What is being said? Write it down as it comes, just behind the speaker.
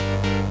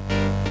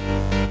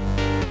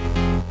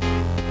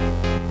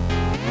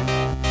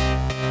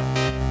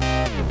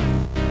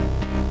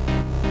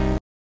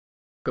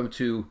Welcome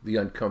to The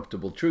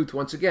Uncomfortable Truth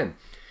once again.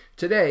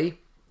 Today,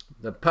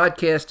 the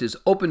podcast is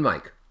open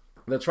mic.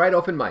 That's right,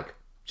 open mic,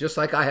 just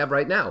like I have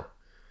right now.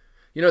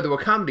 You know, there were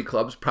comedy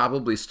clubs,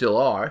 probably still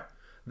are,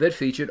 that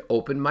featured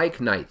open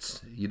mic nights.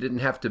 You didn't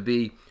have to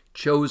be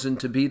chosen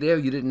to be there.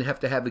 You didn't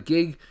have to have a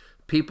gig.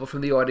 People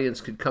from the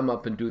audience could come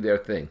up and do their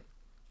thing.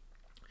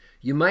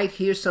 You might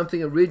hear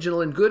something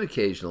original and good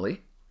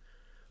occasionally,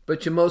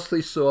 but you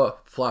mostly saw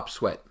flop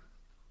sweat.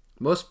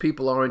 Most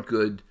people aren't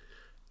good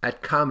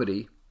at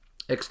comedy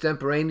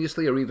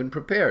extemporaneously or even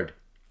prepared.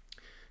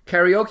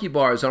 Karaoke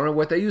bars aren't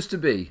what they used to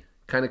be.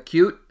 Kind of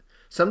cute.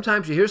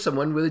 Sometimes you hear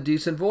someone with a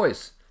decent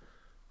voice.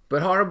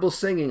 But horrible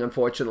singing,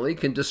 unfortunately,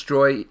 can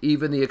destroy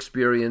even the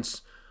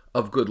experience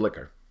of good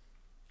liquor.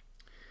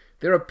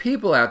 There are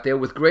people out there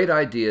with great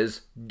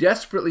ideas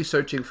desperately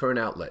searching for an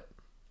outlet.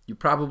 You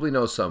probably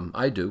know some.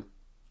 I do.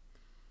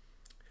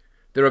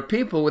 There are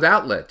people with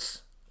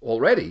outlets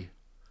already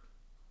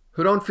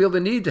who don't feel the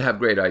need to have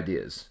great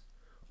ideas,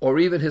 or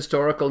even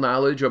historical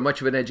knowledge or much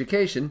of an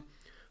education,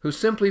 who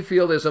simply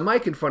feel there's a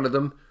mic in front of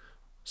them,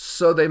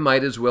 so they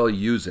might as well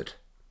use it.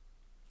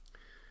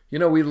 You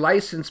know, we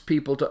license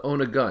people to own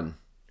a gun.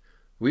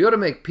 We ought to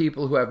make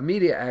people who have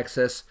media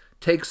access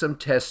take some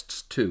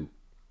tests too.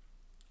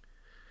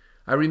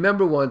 I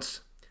remember once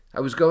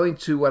I was going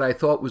to what I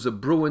thought was a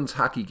Bruins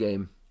hockey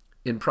game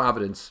in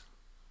Providence,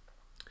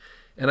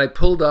 and I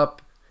pulled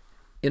up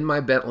in my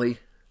Bentley,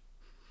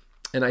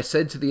 and I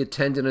said to the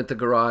attendant at the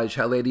garage,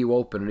 "How late do you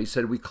open?" And he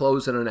said, "We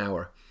close in an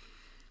hour."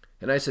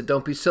 And I said,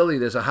 "Don't be silly.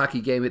 There's a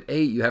hockey game at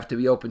 8. You have to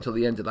be open till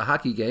the end of the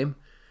hockey game."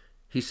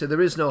 He said,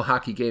 "There is no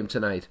hockey game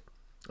tonight."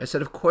 I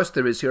said, "Of course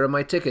there is. Here are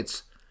my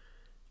tickets."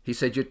 He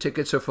said, "Your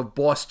tickets are for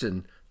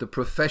Boston, the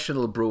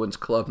professional Bruins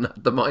club,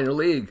 not the minor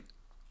league."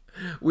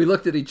 We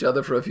looked at each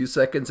other for a few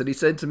seconds, and he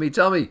said to me,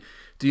 "Tell me,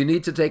 do you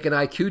need to take an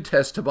IQ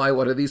test to buy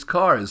one of these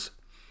cars?"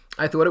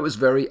 I thought it was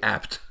very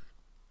apt.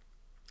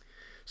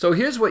 So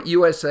here's what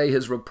USA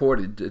has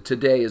reported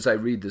today as I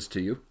read this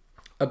to you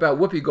about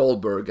Whoopi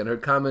Goldberg and her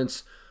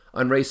comments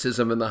on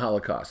racism and the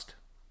Holocaust.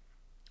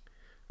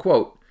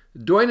 Quote,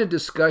 during a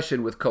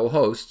discussion with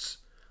co-hosts,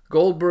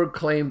 Goldberg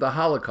claimed the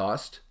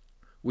Holocaust,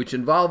 which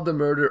involved the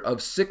murder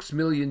of 6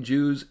 million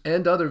Jews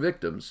and other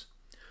victims,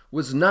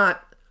 was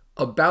not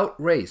about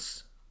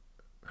race.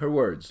 Her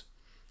words.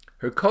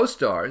 Her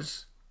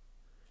co-stars,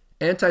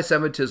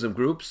 anti-Semitism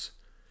groups,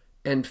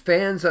 and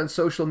fans on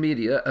social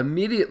media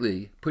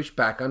immediately pushed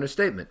back on her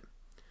statement.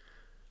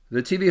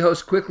 The TV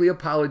host quickly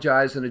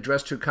apologized and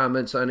addressed her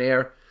comments on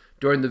air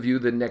during The View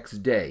the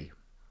next day.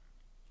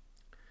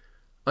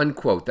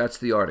 Unquote. That's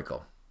the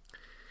article.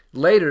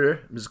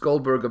 Later, Ms.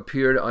 Goldberg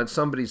appeared on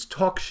somebody's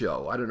talk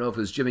show. I don't know if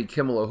it was Jimmy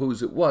Kimmel or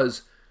whose it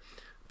was,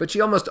 but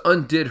she almost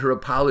undid her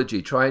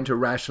apology, trying to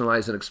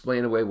rationalize and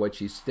explain away what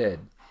she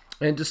said.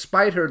 And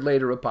despite her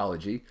later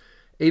apology,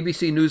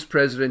 ABC News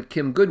President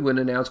Kim Goodwin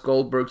announced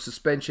Goldberg's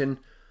suspension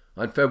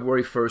on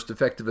February 1st,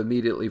 effective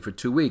immediately for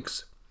 2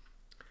 weeks.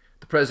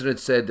 The president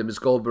said that Ms.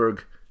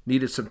 Goldberg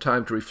needed some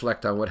time to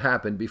reflect on what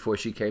happened before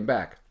she came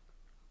back.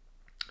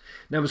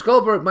 Now, Ms.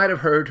 Goldberg might have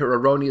heard her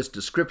erroneous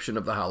description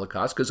of the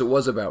Holocaust because it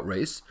was about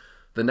race.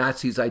 The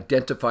Nazis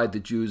identified the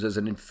Jews as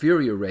an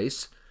inferior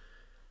race,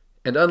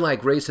 and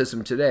unlike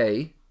racism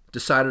today,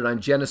 decided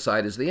on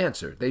genocide as the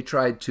answer. They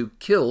tried to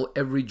kill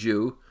every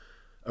Jew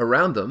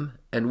around them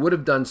and would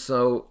have done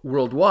so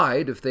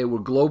worldwide if they were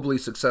globally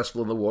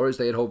successful in the war as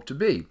they had hoped to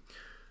be.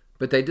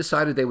 But they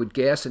decided they would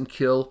gas and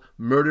kill,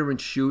 murder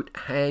and shoot,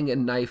 hang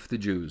and knife the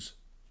Jews.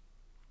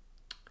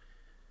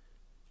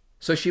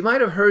 So she might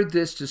have heard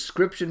this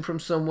description from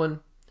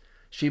someone.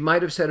 She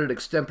might have said it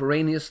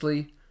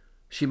extemporaneously.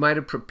 She might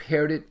have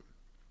prepared it.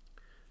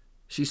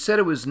 She said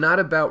it was not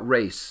about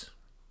race.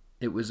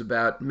 It was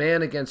about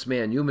man against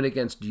man, human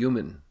against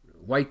human,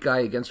 white guy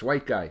against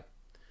white guy.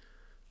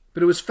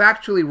 But it was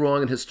factually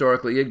wrong and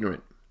historically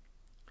ignorant.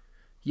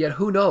 Yet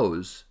who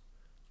knows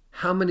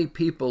how many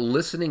people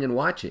listening and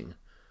watching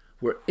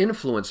were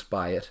influenced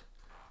by it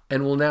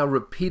and will now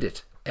repeat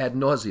it ad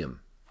nauseum.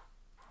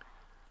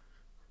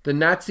 The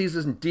Nazis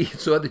indeed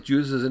saw the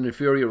Jews as an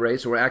inferior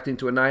race and were acting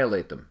to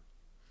annihilate them.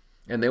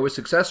 And they were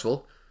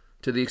successful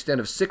to the extent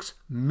of 6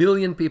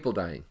 million people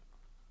dying.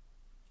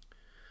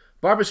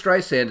 Barbra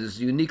Streisand is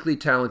a uniquely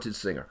talented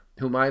singer,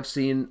 whom I've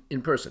seen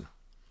in person.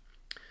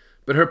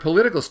 But her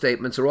political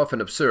statements are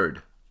often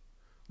absurd,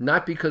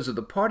 not because of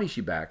the party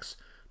she backs,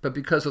 but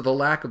because of the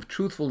lack of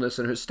truthfulness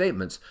in her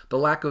statements, the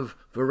lack of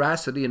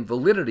veracity and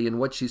validity in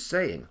what she's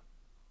saying.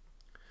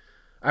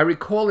 I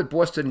recall at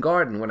Boston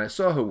Garden, when I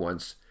saw her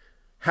once,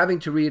 having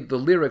to read the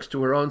lyrics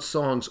to her own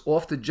songs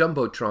off the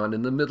Jumbotron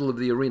in the middle of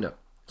the arena,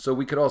 so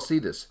we could all see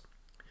this.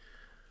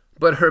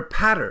 But her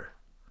patter,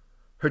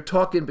 her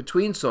talk in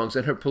between songs,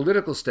 and her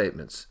political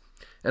statements,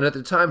 and at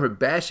the time her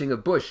bashing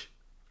of Bush,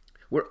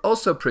 were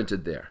also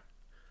printed there,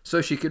 so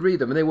she could read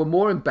them. And they were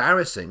more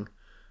embarrassing,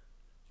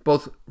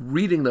 both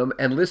reading them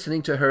and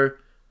listening to her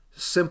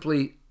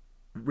simply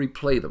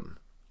replay them.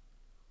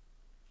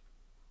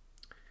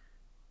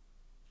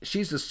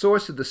 She's the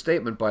source of the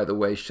statement, by the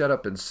way, "Shut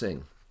up and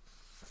sing."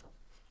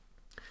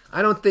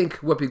 I don't think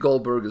Whoopi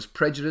Goldberg is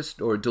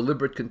prejudiced or a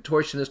deliberate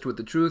contortionist with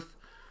the truth,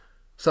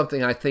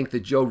 something I think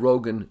that Joe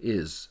Rogan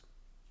is.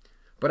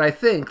 But I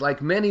think,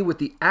 like many with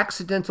the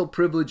accidental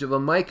privilege of a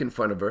mic in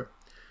front of her,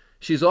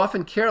 she's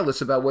often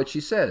careless about what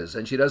she says,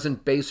 and she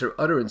doesn't base her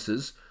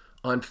utterances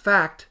on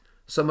fact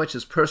so much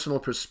as personal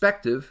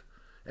perspective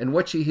and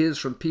what she hears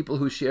from people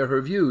who share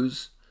her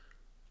views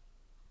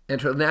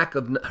and her lack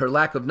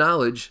of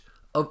knowledge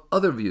of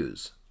other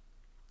views.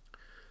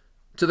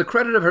 To the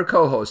credit of her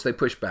co-hosts, they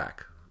pushed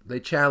back. They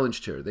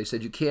challenged her. They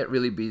said, you can't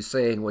really be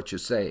saying what you're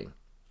saying.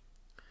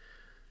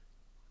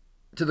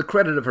 To the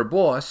credit of her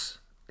boss,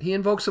 he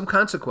invoked some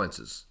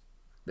consequences.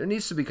 There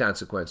needs to be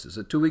consequences.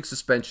 A 2-week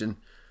suspension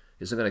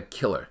isn't going to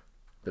kill her,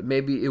 but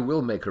maybe it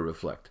will make her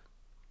reflect.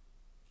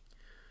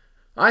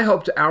 I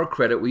hope, to our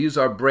credit, we use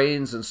our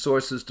brains and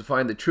sources to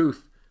find the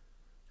truth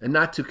and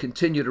not to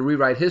continue to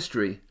rewrite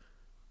history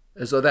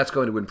as though that's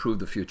going to improve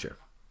the future.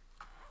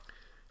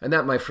 And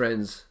that, my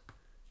friends,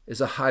 is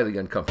a highly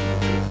uncomfortable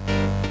truth.